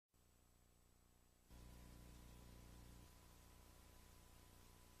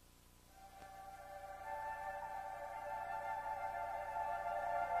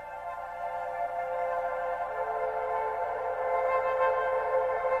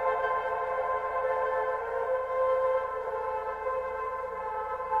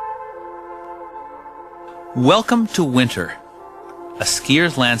Welcome to winter, a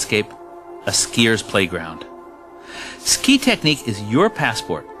skier's landscape, a skier's playground. Ski technique is your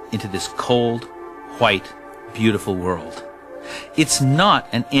passport into this cold, white, beautiful world. It's not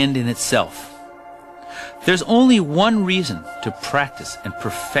an end in itself. There's only one reason to practice and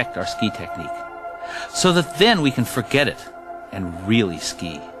perfect our ski technique, so that then we can forget it and really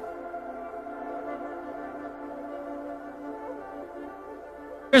ski.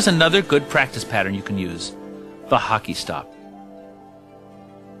 Here's another good practice pattern you can use, the hockey stop.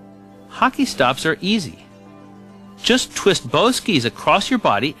 Hockey stops are easy. Just twist both skis across your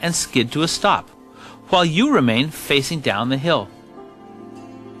body and skid to a stop, while you remain facing down the hill.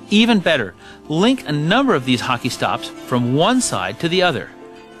 Even better, link a number of these hockey stops from one side to the other,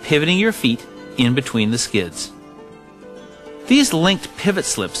 pivoting your feet in between the skids. These linked pivot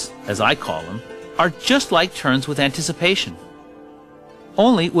slips, as I call them, are just like turns with anticipation,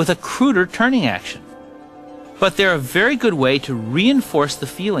 only with a cruder turning action. But they're a very good way to reinforce the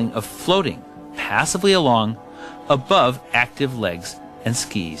feeling of floating passively along above active legs and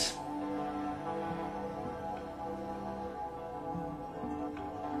skis.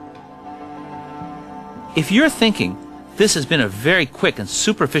 If you're thinking this has been a very quick and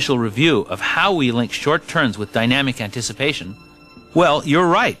superficial review of how we link short turns with dynamic anticipation, well, you're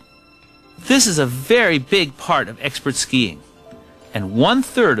right. This is a very big part of expert skiing, and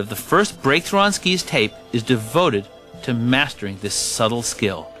 1/3 of the first Breakthrough on Skis tape is devoted to mastering this subtle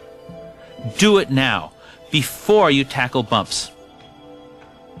skill. Do it now, before you tackle bumps.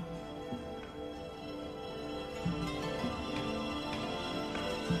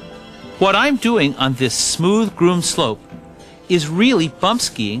 What I'm doing on this smooth groomed slope is really bump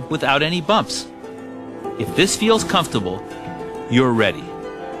skiing without any bumps. If this feels comfortable, you're ready.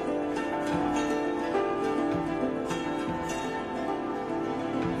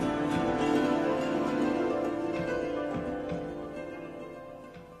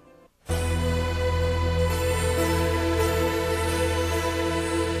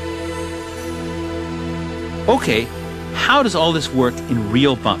 Okay, how does all this work in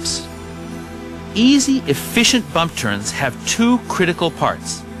real bumps? Easy, efficient bump turns have two critical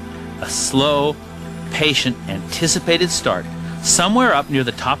parts: a slow, patient, anticipated start somewhere up near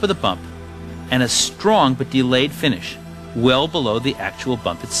the top of the bump, and a strong but delayed finish well below the actual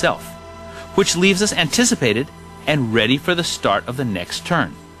bump itself, which leaves us anticipated and ready for the start of the next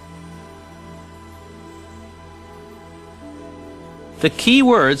turn. The key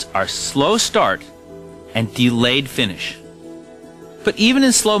words are slow start and delayed finish. But even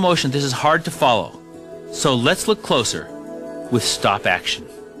in slow motion, this is hard to follow. So let's look closer with stop action.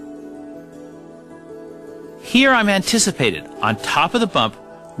 Here I'm anticipated on top of the bump,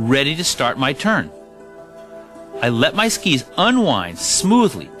 ready to start my turn. I let my skis unwind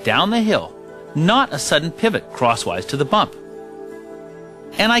smoothly down the hill, not a sudden pivot crosswise to the bump.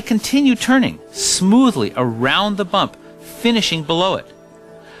 And I continue turning smoothly around the bump, finishing below it.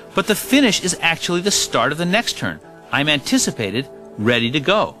 But the finish is actually the start of the next turn. I'm anticipated, ready to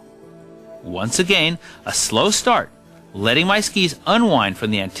go. Once again, a slow start, letting my skis unwind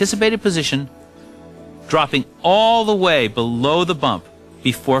from the anticipated position, dropping all the way below the bump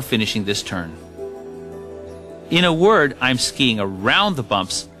before finishing this turn. In a word, I'm skiing around the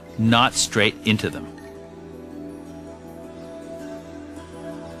bumps, not straight into them.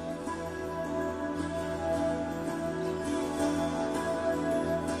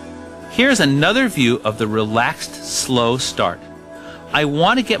 Here's another view of the relaxed, slow start. I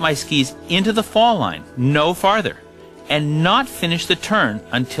want to get my skis into the fall line, no farther, and not finish the turn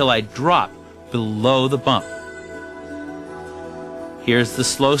until I drop below the bump. Here's the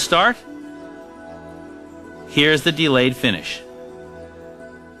slow start. Here's the delayed finish.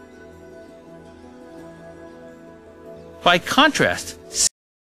 By contrast,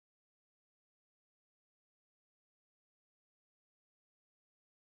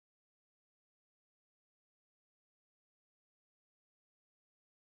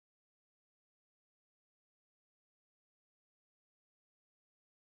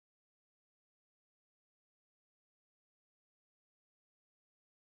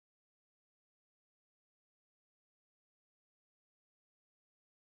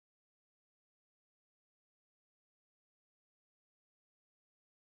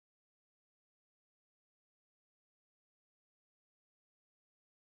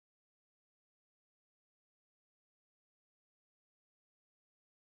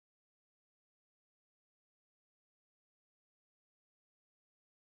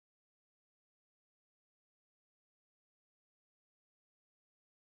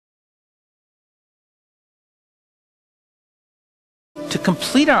 To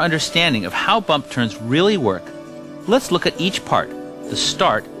complete our understanding of how bump turns really work, let's look at each part, the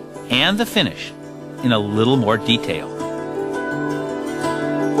start and the finish, in a little more detail.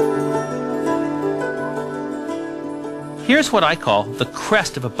 Here's what I call the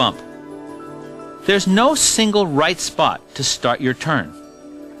crest of a bump. There's no single right spot to start your turn,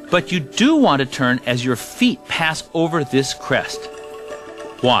 but you do want to turn as your feet pass over this crest.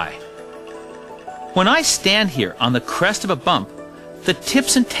 Why? When I stand here on the crest of a bump, the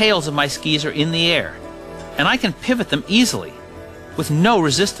tips and tails of my skis are in the air, and I can pivot them easily, with no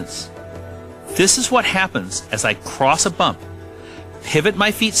resistance. This is what happens as I cross a bump, pivot my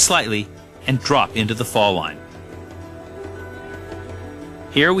feet slightly, and drop into the fall line.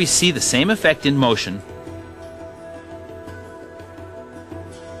 Here we see the same effect in motion,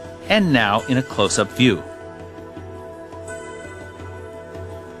 and now in a close-up view.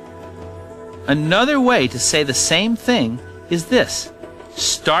 Another way to say the same thing is this: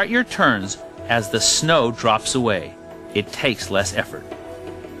 start your turns as the snow drops away. It takes less effort.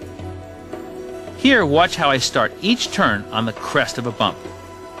 Here, watch how I start each turn on the crest of a bump.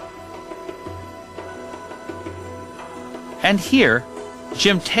 And here,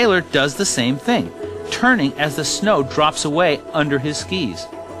 Jim Taylor does the same thing, turning as the snow drops away under his skis.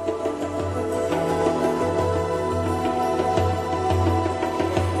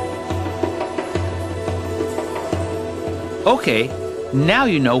 Okay, now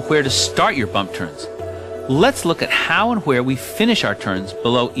you know where to start your bump turns. Let's look at how and where we finish our turns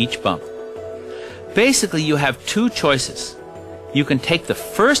below each bump. Basically, you have two choices. You can take the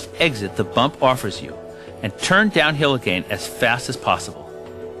first exit the bump offers you and turn downhill again as fast as possible.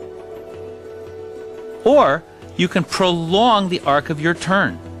 Or you can prolong the arc of your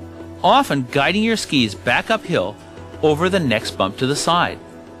turn, often guiding your skis back uphill over the next bump to the side.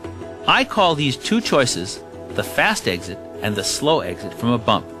 I call these two choices the fast exit and the slow exit from a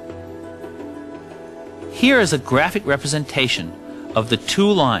bump. Here is a graphic representation of the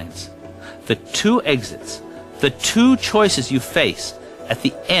two lines, the two exits, the two choices you face at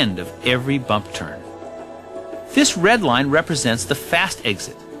the end of every bump turn. This red line represents the fast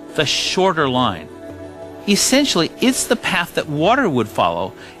exit, the shorter line. Essentially, it's the path that water would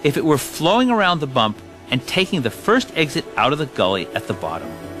follow if it were flowing around the bump and taking the first exit out of the gully at the bottom.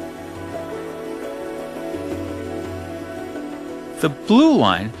 The blue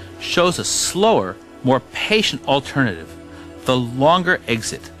line shows a slower, more patient alternative, the longer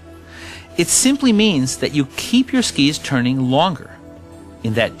exit. It simply means that you keep your skis turning longer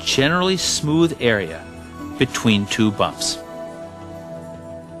in that generally smooth area between two bumps.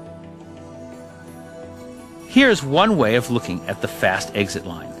 Here's one way of looking at the fast exit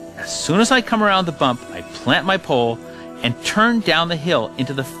line. As soon as I come around the bump, I plant my pole and turn down the hill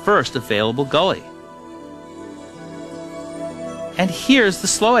into the first available gully. And here's the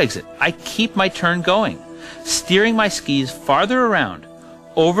slow exit. I keep my turn going, steering my skis farther around,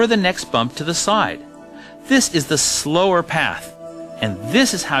 over the next bump to the side. This is the slower path, and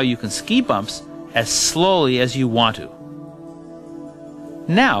this is how you can ski bumps as slowly as you want to.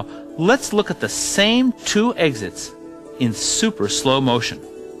 Now, let's look at the same two exits in super slow motion.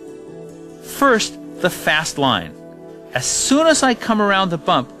 First, the fast line. As soon as I come around the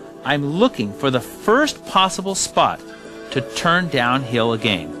bump, I'm looking for the first possible spot to turn downhill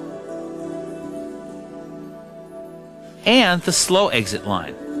again. And the slow exit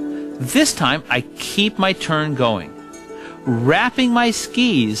line. This time I keep my turn going, wrapping my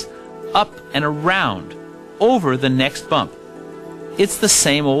skis up and around over the next bump. It's the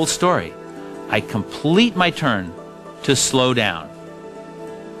same old story. I complete my turn to slow down.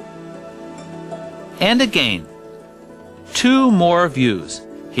 And again, two more views.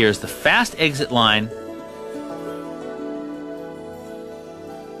 Here's the fast exit line,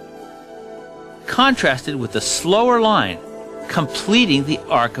 contrasted with the slower line, completing the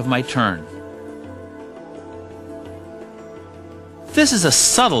arc of my turn. This is a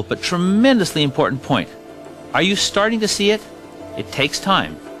subtle but tremendously important point. Are you starting to see it? It takes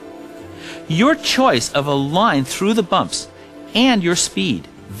time. Your choice of a line through the bumps and your speed,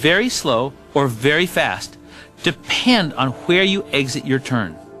 very slow or very fast, depend on where you exit your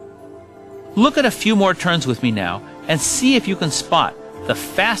turn. Look at a few more turns with me now and see if you can spot the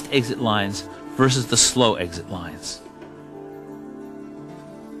fast exit lines versus the slow exit lines.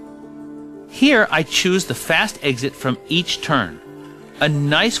 Here I choose the fast exit from each turn, a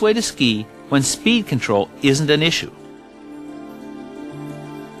nice way to ski when speed control isn't an issue.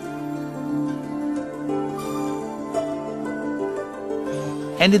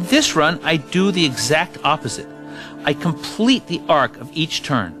 And in this run, I do the exact opposite. I complete the arc of each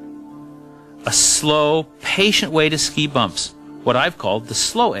turn. A slow, patient way to ski bumps what I've called the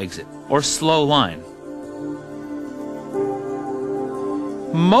slow exit or slow line.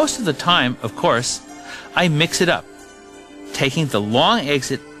 Most of the time, of course, I mix it up, taking the long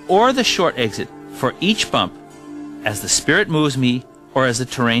exit or the short exit for each bump as the spirit moves me or as the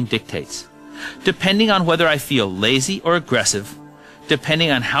terrain dictates, depending on whether I feel lazy or aggressive,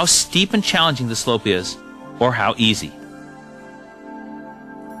 depending on how steep and challenging the slope is or how easy.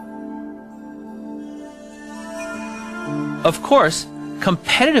 Of course,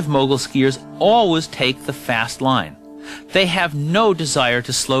 competitive mogul skiers always take the fast line. They have no desire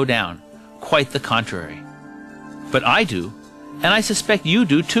to slow down, quite the contrary. But I do, and I suspect you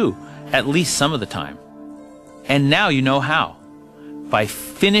do too, at least some of the time. And now you know how. By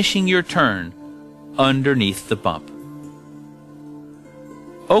finishing your turn underneath the bump.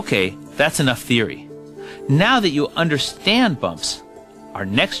 Okay, that's enough theory. Now that you understand bumps, our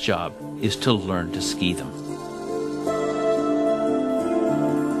next job is to learn to ski them.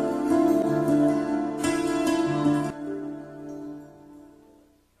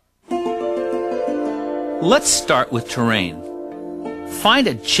 Let's start with terrain. Find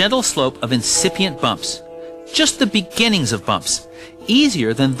a gentle slope of incipient bumps, just the beginnings of bumps,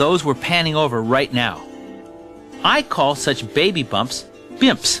 easier than those we're panning over right now. I call such baby bumps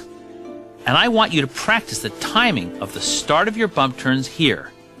bimps, and I want you to practice the timing of the start of your bump turns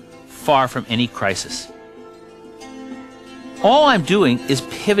here, far from any crisis. All I'm doing is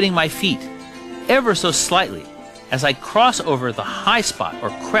pivoting my feet, ever so slightly, as I cross over the high spot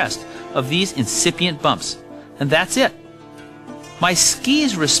or crest of these incipient bumps, and that's it. My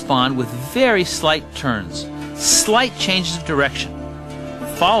skis respond with very slight turns, slight changes of direction,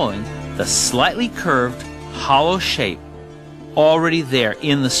 following the slightly curved, hollow shape already there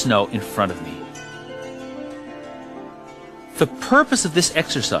in the snow in front of me. The purpose of this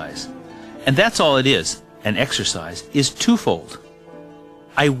exercise, and that's all it is, an exercise, is twofold.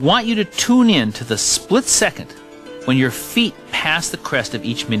 I want you to tune in to the split second when your feet pass the crest of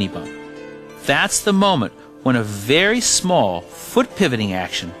each mini bump. That's the moment when a very small foot pivoting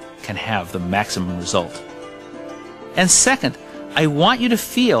action can have the maximum result. And second, I want you to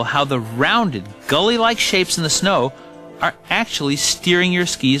feel how the rounded, gully-like shapes in the snow are actually steering your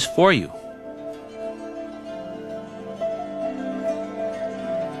skis for you.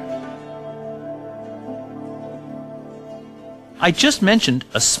 I just mentioned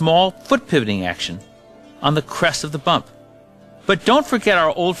a small foot pivoting action on the crest of the bump. But don't forget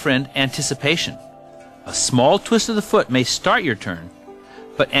our old friend anticipation. A small twist of the foot may start your turn,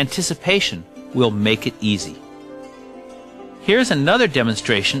 but anticipation will make it easy. Here's another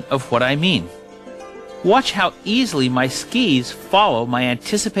demonstration of what I mean. Watch how easily my skis follow my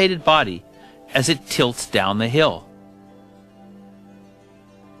anticipated body as it tilts down the hill.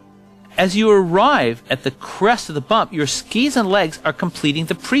 As you arrive at the crest of the bump, your skis and legs are completing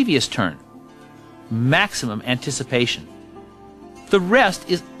the previous turn. Maximum anticipation. The rest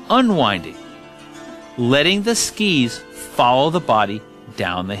is unwinding, letting the skis follow the body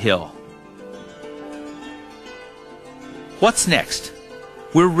down the hill. What's next?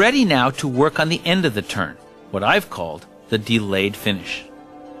 We're ready now to work on the end of the turn, what I've called the delayed finish.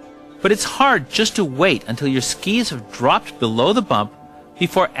 But it's hard just to wait until your skis have dropped below the bump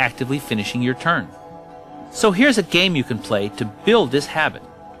before actively finishing your turn. So here's a game you can play to build this habit,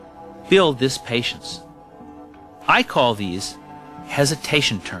 build this patience. I call these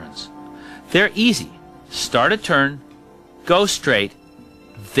hesitation turns. They're easy. Start a turn, go straight,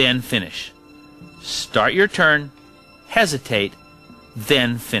 then finish. Start your turn, hesitate,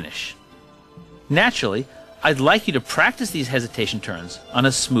 then finish. Naturally, I'd like you to practice these hesitation turns on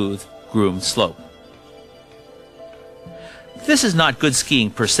a smooth, groomed slope. This is not good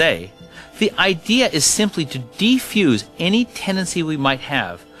skiing per se. The idea is simply to defuse any tendency we might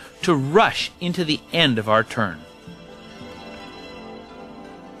have to rush into the end of our turn.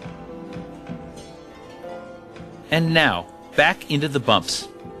 And now, back into the bumps.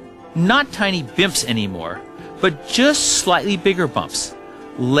 Not tiny bimps anymore, but just slightly bigger bumps,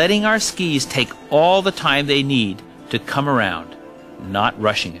 letting our skis take all the time they need to come around, not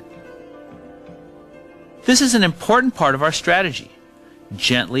rushing it. This is an important part of our strategy,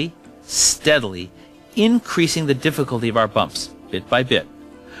 gently, steadily increasing the difficulty of our bumps, bit by bit,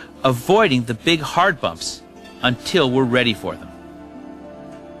 avoiding the big hard bumps until we're ready for them.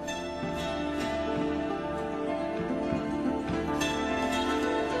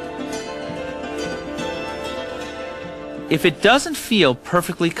 If it doesn't feel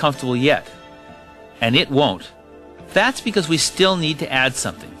perfectly comfortable yet, and it won't, that's because we still need to add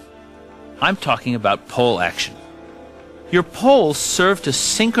something. I'm talking about pole action. Your poles serve to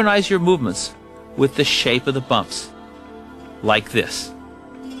synchronize your movements with the shape of the bumps. like this.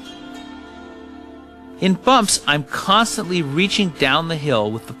 In bumps, I'm constantly reaching down the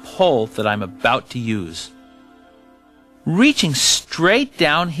hill with the pole that I'm about to use. Reaching straight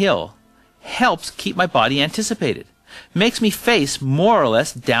downhill helps keep my body anticipated, makes me face more or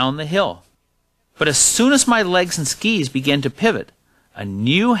less down the hill. But as soon as my legs and skis begin to pivot, a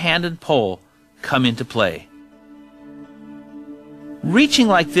new hand and pole come into play. Reaching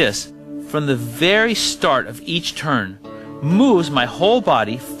like this from the very start of each turn moves my whole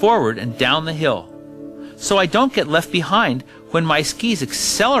body forward and down the hill, so I don't get left behind when my skis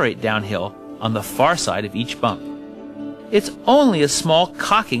accelerate downhill on the far side of each bump. It's only a small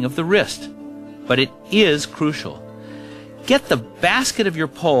cocking of the wrist, but it is crucial. Get the basket of your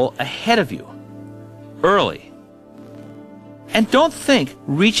pole ahead of you, early. And don't think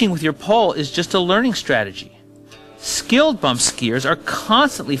reaching with your pole is just a learning strategy. Skilled bump skiers are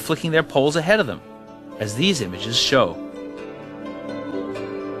constantly flicking their poles ahead of them, as these images show.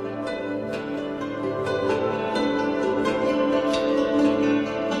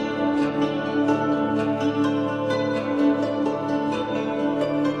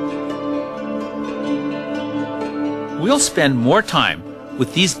 We'll spend more time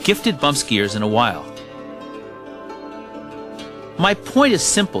with these gifted bump skiers in a while. My point is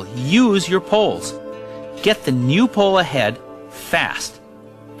simple. Use your poles. Get the new pole ahead fast,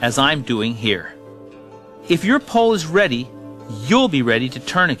 as I'm doing here. If your pole is ready, you'll be ready to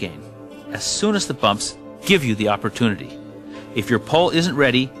turn again as soon as the bumps give you the opportunity. If your pole isn't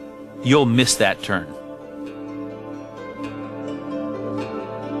ready, you'll miss that turn.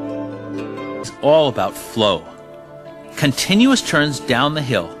 It's all about flow. Continuous turns down the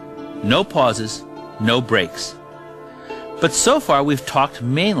hill, no pauses, no breaks. But so far we've talked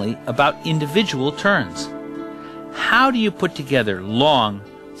mainly about individual turns. How do you put together long,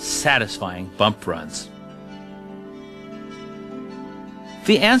 satisfying bump runs?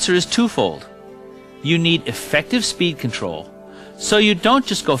 The answer is twofold. You need effective speed control, so you don't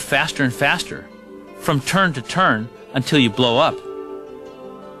just go faster and faster, from turn to turn until you blow up.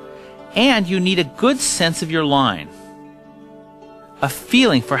 And you need a good sense of your line, a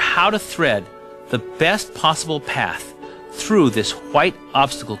feeling for how to thread the best possible path through this white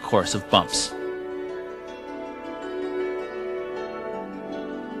obstacle course of bumps.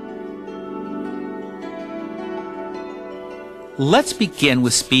 Let's begin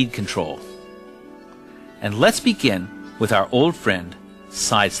with speed control. And let's begin with our old friend,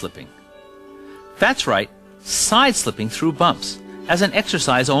 side slipping. That's right, side slipping through bumps, as an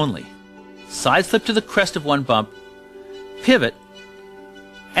exercise only. Side slip to the crest of one bump, pivot,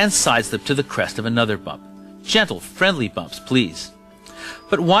 and side slip to the crest of another bump. Gentle, friendly bumps, please.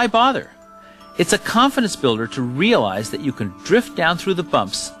 But why bother? It's a confidence builder to realize that you can drift down through the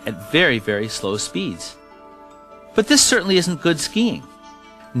bumps at very, very slow speeds. But this certainly isn't good skiing.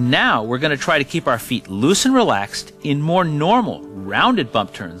 Now we're going to try to keep our feet loose and relaxed in more normal, rounded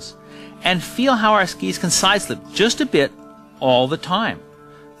bump turns and feel how our skis can side slip just a bit all the time.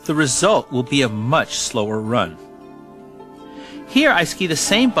 The result will be a much slower run. Here I ski the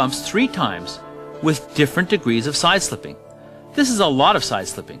same bumps 3 times with different degrees of side slipping. This is a lot of side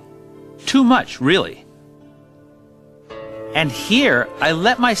slipping. Too much, really. And here I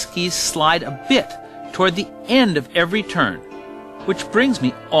let my skis slide a bit toward the end of every turn, which brings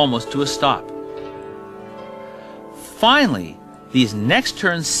me almost to a stop. Finally, these next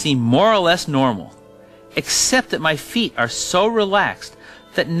turns seem more or less normal, except that my feet are so relaxed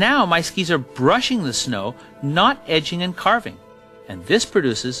that now my skis are brushing the snow, not edging and carving, and this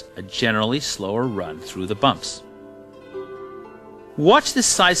produces a generally slower run through the bumps. Watch this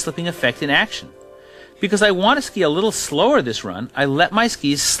side slipping effect in action. Because I want to ski a little slower this run, I let my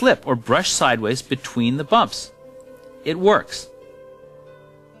skis slip or brush sideways between the bumps. It works.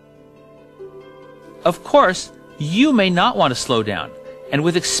 Of course, you may not want to slow down, and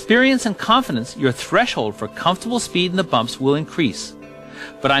with experience and confidence, your threshold for comfortable speed in the bumps will increase.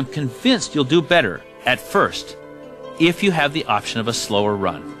 But I'm convinced you'll do better at first if you have the option of a slower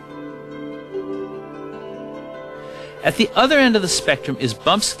run. At the other end of the spectrum is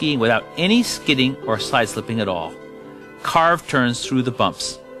bump skiing without any skidding or side slipping at all. Carved turns through the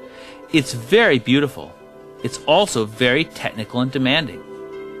bumps. It's very beautiful. It's also very technical and demanding.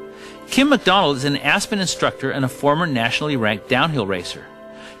 Kim McDonald is an Aspen instructor and a former nationally ranked downhill racer.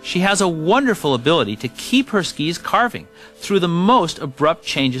 She has a wonderful ability to keep her skis carving through the most abrupt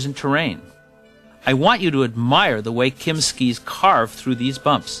changes in terrain. I want you to admire the way Kim's skis carve through these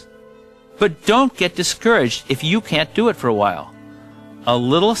bumps. But don't get discouraged if you can't do it for a while. A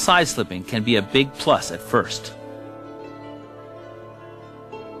little side slipping can be a big plus at first.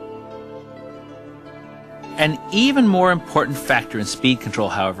 An even more important factor in speed control,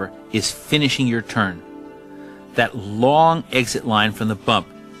 however, is finishing your turn. That long exit line from the bump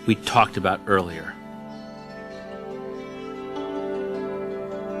we talked about earlier.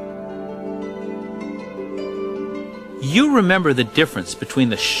 You remember the difference between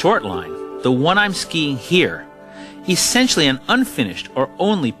the short line, the one I'm skiing here, essentially an unfinished or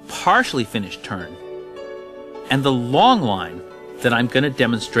only partially finished turn, and the long line that I'm going to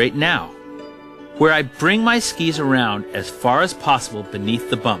demonstrate now, where I bring my skis around as far as possible beneath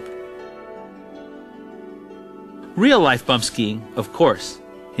the bump. Real-life bump skiing, of course,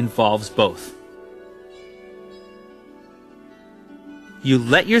 involves both. You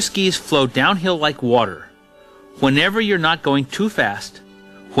let your skis flow downhill like water, whenever you're not going too fast,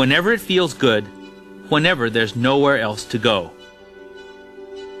 whenever it feels good, whenever there's nowhere else to go.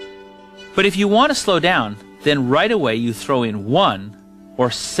 But if you want to slow down, then right away you throw in one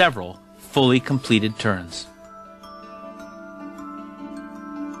or several fully completed turns.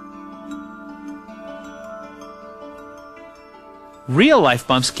 Real-life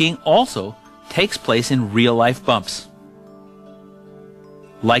bump skiing also takes place in real-life bumps,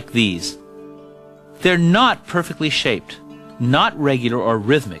 like these. They're not perfectly shaped, not regular or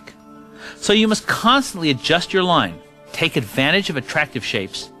rhythmic, so you must constantly adjust your line, take advantage of attractive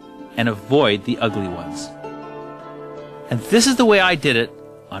shapes, and avoid the ugly ones. And this is the way I did it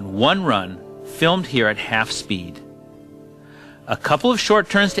on one run, filmed here at half speed. A couple of short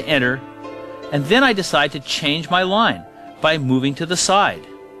turns to enter, and then I decide to change my line by moving to the side.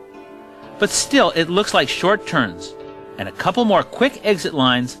 But still, it looks like short turns, and a couple more quick exit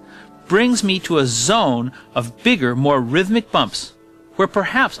lines brings me to a zone of bigger, more rhythmic bumps, where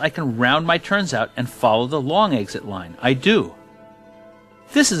perhaps I can round my turns out and follow the long exit line. I do.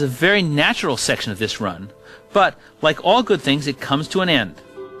 This is a very natural section of this run, but like all good things, it comes to an end.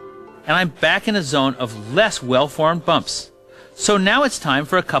 And I'm back in a zone of less well-formed bumps. So now it's time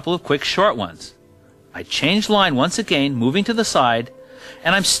for a couple of quick short ones. I change line once again, moving to the side,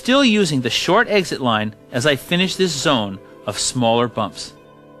 and I'm still using the short exit line as I finish this zone of smaller bumps.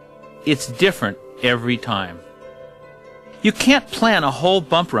 It's different every time. You can't plan a whole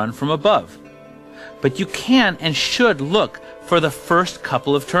bump run from above, but you can and should look for the first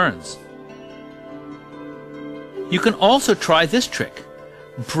couple of turns. You can also try this trick.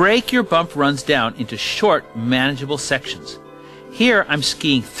 Break your bump runs down into short, manageable sections. Here I'm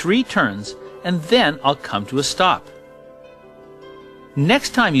skiing 3 turns, and then I'll come to a stop. Next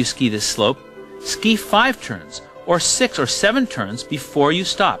time you ski this slope, ski 5 turns, or 6 or 7 turns before you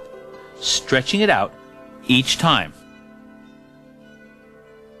stop, stretching it out each time.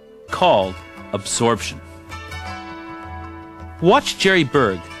 Called absorption. Watch Jerry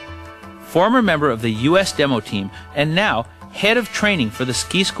Berg, former member of the U.S. demo team and now head of training for the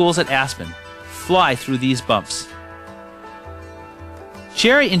ski schools at Aspen, fly through these bumps.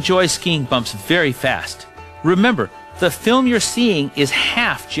 Jerry enjoys skiing bumps very fast. Remember, the film you're seeing is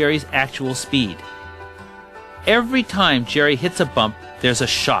half Jerry's actual speed. Every time Jerry hits a bump, there's a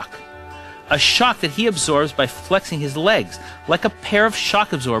shock. A shock that he absorbs by flexing his legs, like a pair of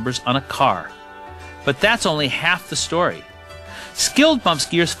shock absorbers on a car. But that's only half the story. Skilled bump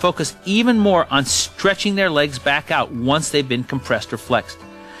skiers focus even more on stretching their legs back out once they've been compressed or flexed,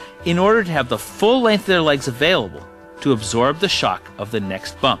 in order to have the full length of their legs available to absorb the shock of the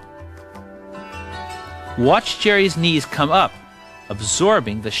next bump. Watch Jerry's knees come up,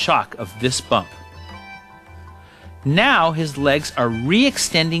 absorbing the shock of this bump. Now his legs are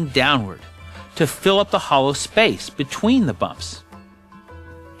re-extending downward to fill up the hollow space between the bumps.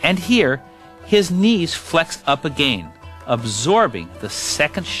 And here, his knees flex up again, absorbing the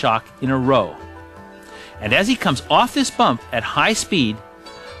second shock in a row. And as he comes off this bump at high speed,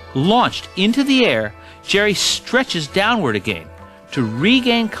 launched into the air, Jerry stretches downward again to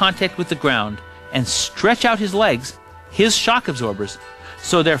regain contact with the ground and stretch out his legs, his shock absorbers,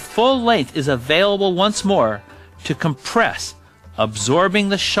 so their full length is available once more to compress, absorbing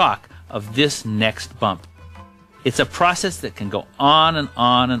the shock of this next bump. It's a process that can go on and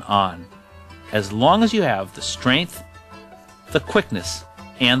on and on, as long as you have the strength, the quickness,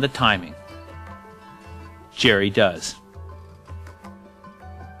 and the timing. Jerry does.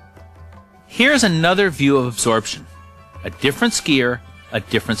 Here's another view of absorption. A different skier, a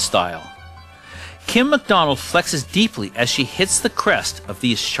different style. Kim McDonald flexes deeply as she hits the crest of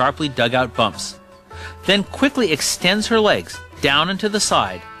these sharply dug out bumps, then quickly extends her legs down and to the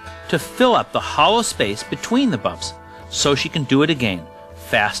side to fill up the hollow space between the bumps so she can do it again,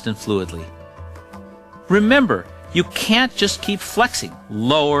 fast and fluidly. Remember, you can't just keep flexing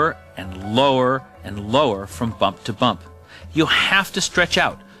lower and lower and lower from bump to bump. You have to stretch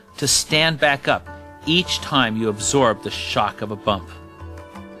out to stand back up, each time you absorb the shock of a bump.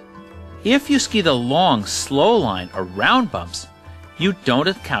 If you ski the long, slow line around bumps, you don't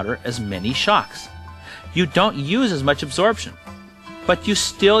encounter as many shocks. You don't use as much absorption, but you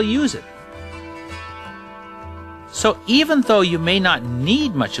still use it. So even though you may not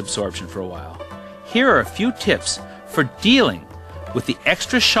need much absorption for a while, here are a few tips for dealing with the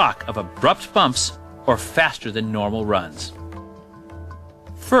extra shock of abrupt bumps or faster than normal runs.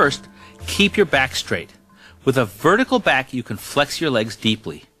 First, keep your back straight. With a vertical back, you can flex your legs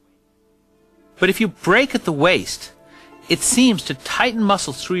deeply. But if you break at the waist, it seems to tighten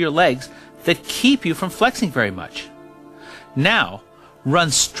muscles through your legs that keep you from flexing very much. Now,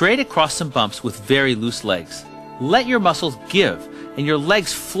 run straight across some bumps with very loose legs. Let your muscles give and your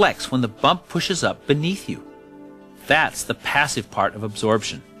legs flex when the bump pushes up beneath you. That's the passive part of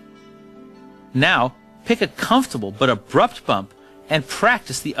absorption. Now, pick a comfortable but abrupt bump and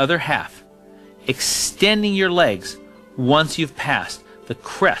practice the other half, extending your legs once you've passed the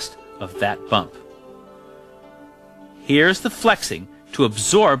crest of that bump. Here's the flexing to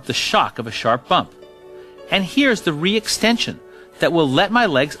absorb the shock of a sharp bump. And here's the re-extension that will let my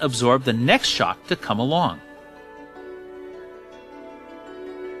legs absorb the next shock to come along.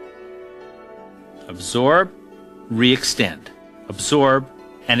 Absorb, re-extend. Absorb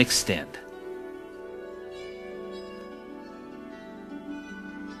and extend.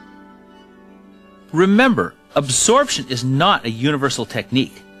 Remember, absorption is not a universal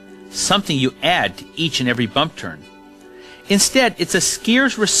technique, something you add to each and every bump turn. Instead, it's a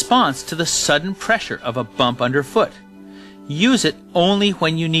skier's response to the sudden pressure of a bump underfoot. Use it only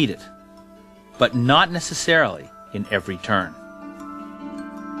when you need it, but not necessarily in every turn.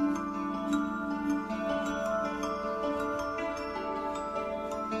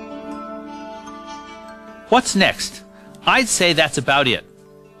 What's next? I'd say that's about it.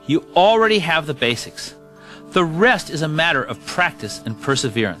 You already have the basics. The rest is a matter of practice and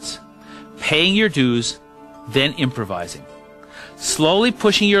perseverance. Paying your dues, then improvising. Slowly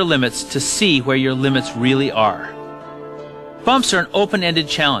pushing your limits to see where your limits really are. Bumps are an open-ended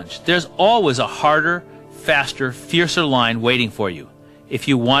challenge. There's always a harder, faster, fiercer line waiting for you if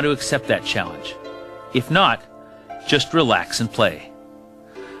you want to accept that challenge. If not, just relax and play.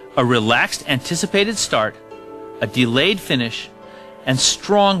 A relaxed, anticipated start, a delayed finish, and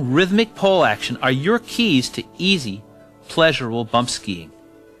strong rhythmic pole action are your keys to easy, pleasurable bump skiing.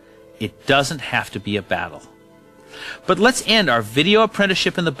 It doesn't have to be a battle. But let's end our video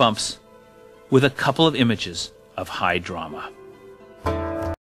apprenticeship in the bumps with a couple of images of high drama.